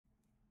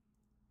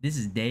This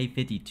is day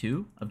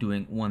 52 of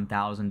doing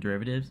 1000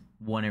 derivatives,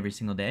 one every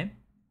single day.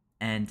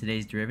 And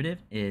today's derivative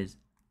is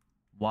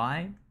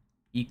y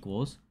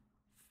equals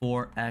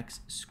 4x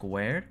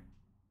squared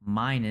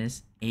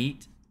minus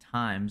 8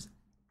 times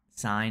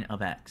sine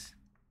of x.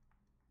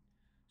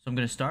 So I'm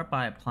going to start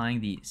by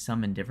applying the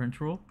sum and difference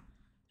rule.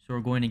 So we're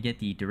going to get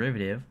the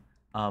derivative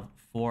of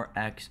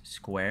 4x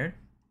squared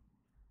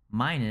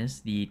minus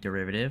the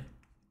derivative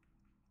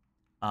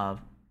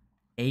of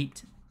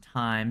 8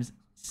 times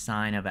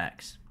sine of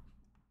x.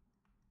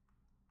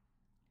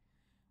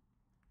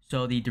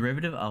 So the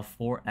derivative of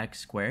 4x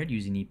squared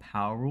using the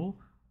power rule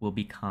will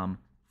become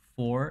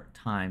 4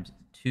 times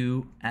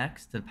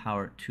 2x to the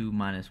power 2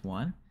 minus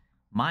 1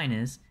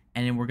 minus,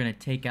 and then we're going to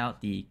take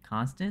out the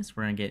constants.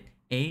 We're going to get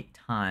 8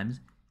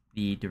 times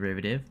the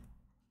derivative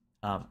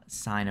of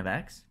sine of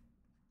x.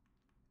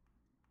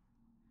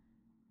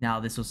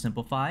 Now this will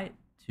simplify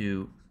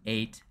to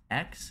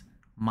 8x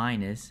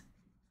minus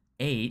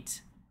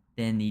 8.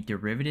 Then the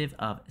derivative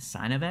of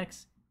sine of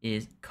x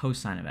is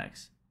cosine of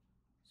x.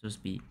 So this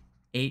will be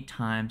 8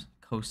 times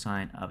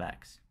cosine of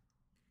x.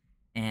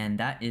 And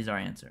that is our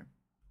answer.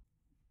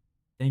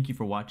 Thank you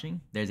for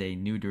watching. There's a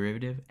new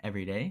derivative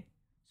every day.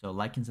 So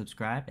like and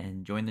subscribe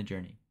and join the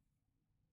journey.